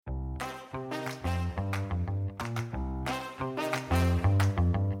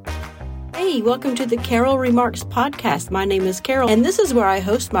Hey, welcome to the Carol Remarks podcast. My name is Carol, and this is where I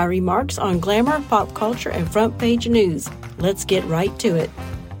host my remarks on glamour, pop culture, and front page news. Let's get right to it.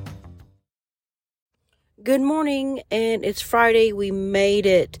 Good morning, and it's Friday. We made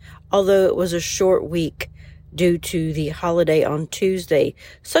it, although it was a short week due to the holiday on Tuesday.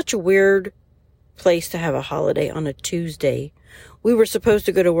 Such a weird place to have a holiday on a Tuesday. We were supposed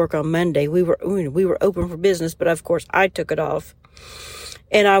to go to work on Monday. We were open for business, but of course I took it off.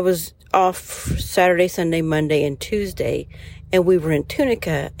 And I was off Saturday, Sunday, Monday, and Tuesday. And we were in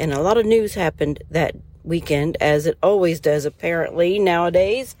Tunica, and a lot of news happened that weekend, as it always does apparently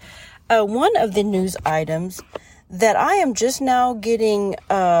nowadays. One of the news items that I am just now getting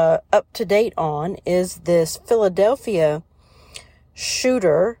up to date on is this Philadelphia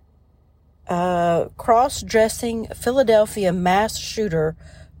shooter, cross-dressing Philadelphia mass shooter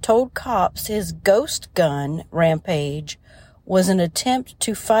told cops his ghost gun rampage was an attempt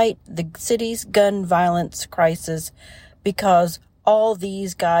to fight the city's gun violence crisis because all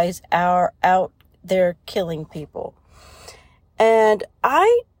these guys are out there killing people. And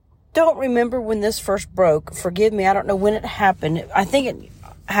I don't remember when this first broke. Forgive me, I don't know when it happened. I think it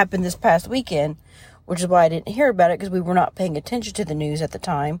happened this past weekend, which is why I didn't hear about it, because we were not paying attention to the news at the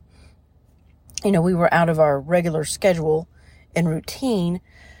time. You know, we were out of our regular schedule and routine.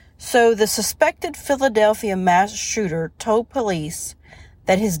 So the suspected Philadelphia mass shooter told police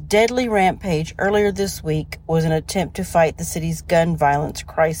that his deadly rampage earlier this week was an attempt to fight the city's gun violence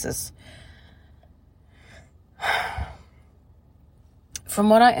crisis. From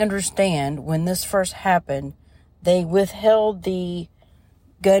what I understand, when this first happened, they withheld the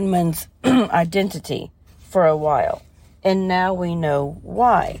gunman's identity for a while. And now we know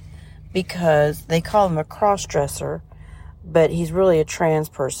why. Because they call him a cross-dresser, but he's really a trans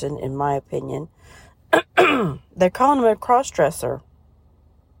person, in my opinion. They're calling him a cross-dresser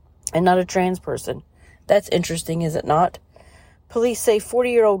and not a trans person. That's interesting, is it not? Police say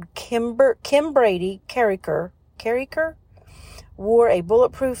 40-year-old Kim Brady Carricker wore a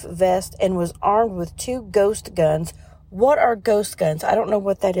bulletproof vest and was armed with 2 ghost guns. What are ghost guns? I don't know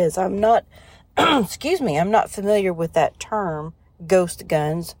what that is. I'm not familiar with that term, ghost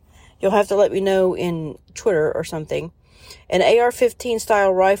guns. You'll have to let me know in Twitter or something. An AR-15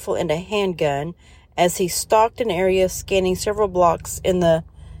 style rifle and a handgun as he stalked an area scanning several blocks in the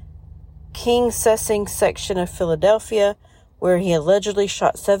King Sessing section of Philadelphia, where he allegedly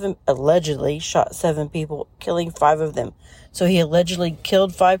shot seven people, killing 5 of them. So he allegedly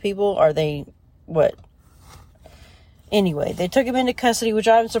killed 5 people? Are they what? Anyway, they took him into custody, which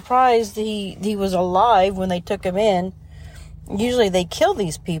I'm surprised he was alive when they took him in. Usually they kill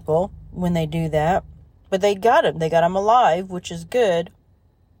these people when they do that. But they got him. They got him alive, which is good.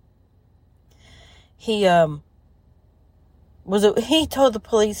 He told the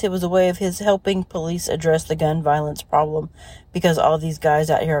police it was a way of his helping police address the gun violence problem because all these guys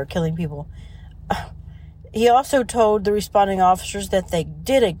out here are killing people. He also told the responding officers that they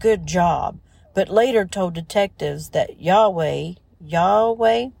did a good job, but later told detectives that Yahweh,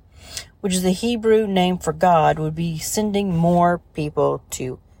 which is the Hebrew name for God, would be sending more people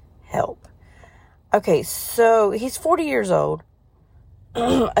to help. Okay, so he's 40 years old.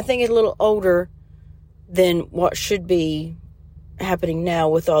 I think he's a little older than what should be happening now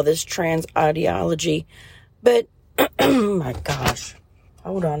with all this trans ideology. But, my gosh,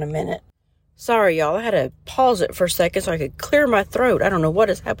 hold on a minute. Sorry, y'all. I had to pause it for a second so I could clear my throat. I don't know what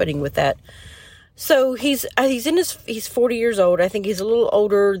is happening with that. So he's 40 years old. I think he's a little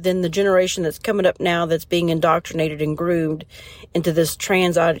older than the generation that's coming up now that's being indoctrinated and groomed into this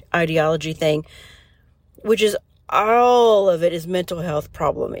trans ideology thing, which is all of it is mental health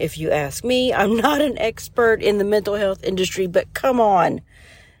problem. If you ask me, I'm not an expert in the mental health industry, but come on.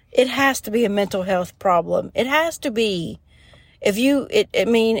 It has to be a mental health problem. It has to be.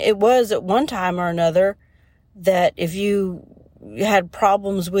 It was at one time or another that if you had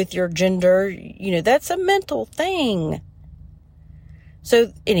problems with your gender, that's a mental thing.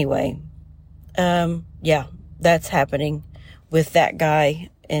 So anyway, that's happening with that guy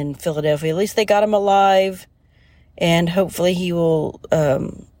in Philadelphia. At least they got him alive, and hopefully he will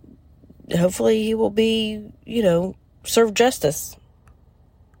be, serve justice.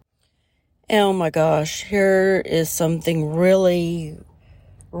 Oh my gosh, here is something really,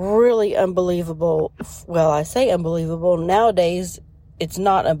 really unbelievable. Well, I say unbelievable. Nowadays, it's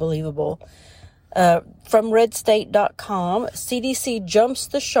not unbelievable. From redstate.com, CDC jumps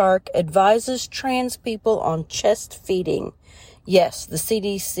the shark, advises trans people on chest feeding. Yes, the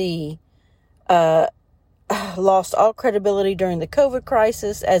CDC lost all credibility during the COVID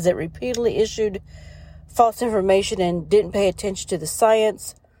crisis as it repeatedly issued false information and didn't pay attention to the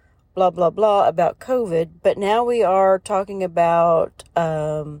science blah, blah, blah about COVID. But now we are talking about,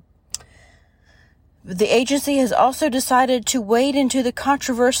 the agency has also decided to wade into the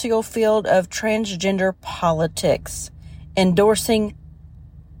controversial field of transgender politics, endorsing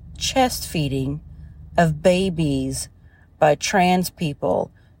chest feeding of babies by trans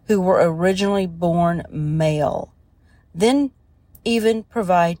people who were originally born male. Then even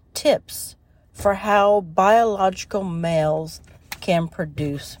provide tips for how biological males can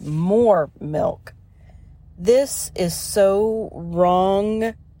produce more milk. This is so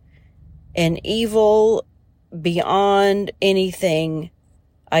wrong and evil beyond anything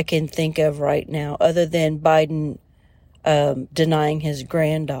I can think of right now, other than Biden denying his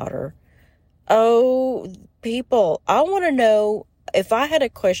granddaughter. Oh, people, I want to know, if I had a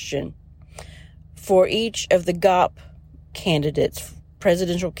question for each of the GOP candidates,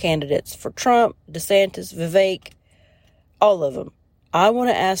 presidential candidates, for Trump, DeSantis, Vivek, all of them, I want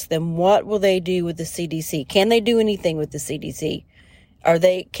to ask them, what will they do with the CDC? Can they do anything with the CDC?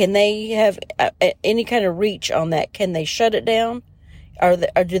 Can they have any kind of reach on that? Can they shut it down? Or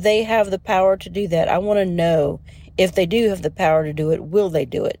do they have the power to do that? I want to know, if they do have the power to do it, will they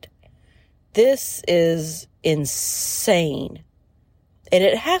do it? This is insane. And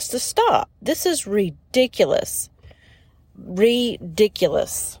it has to stop. This is ridiculous.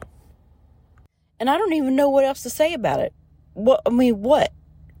 Ridiculous. And I don't even know what else to say about it. What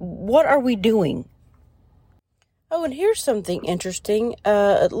are we doing? Oh, and here's something interesting.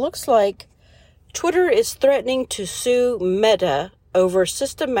 It looks like Twitter is threatening to sue Meta over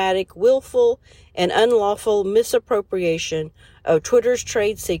systematic, willful, and unlawful misappropriation of Twitter's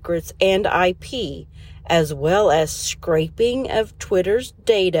trade secrets and IP, as well as scraping of Twitter's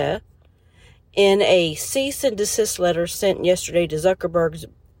data, in a cease and desist letter sent yesterday to Zuckerberg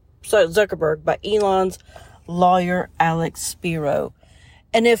by Elon's lawyer, Alex Spiro.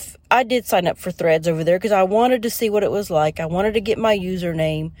 And if I did sign up for Threads over there, because I wanted to see what it was like, I wanted to get my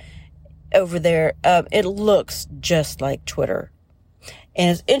username over there. It looks just like Twitter. And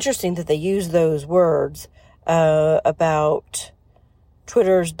it's interesting that they use those words about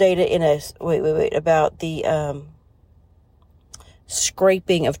Twitter's data about the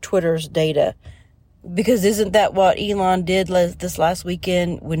scraping of Twitter's data. Because isn't that what Elon did this last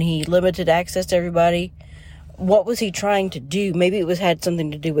weekend when he limited access to everybody? What was he trying to do? Maybe it had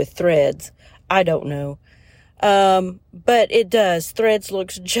something to do with Threads. I don't know. But it does. Threads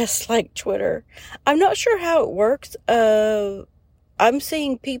looks just like Twitter. I'm not sure how it works. I'm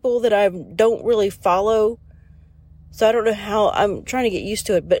seeing people that I don't really follow, so I don't know how. I'm trying to get used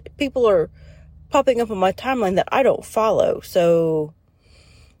to it, but people are popping up on my timeline that I don't follow, so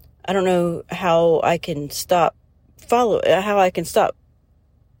I don't know how I can stop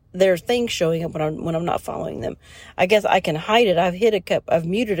their things showing up when I'm not following them. I guess I can hide it. I've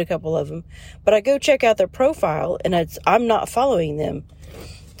muted a couple of them, but I go check out their profile and I'm not following them,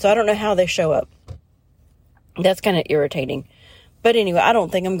 so I don't know how they show up. That's kind of irritating. But anyway, I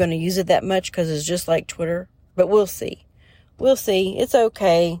don't think I'm going to use it that much because it's just like Twitter. But we'll see. We'll see. It's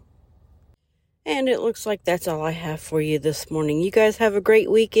okay. And it looks like that's all I have for you this morning. You guys have a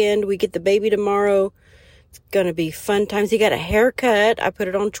great weekend. We get the baby tomorrow. It's going to be fun times. He got a haircut. I put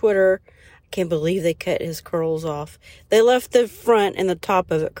it on Twitter. I can't believe they cut his curls off. They left the front and the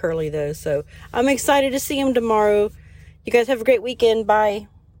top of it curly, though. So I'm excited to see him tomorrow. You guys have a great weekend. Bye.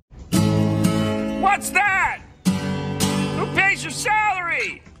 What's that? Who pays your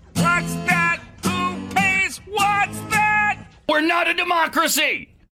salary? What's that? Who pays? What's that? We're not a democracy!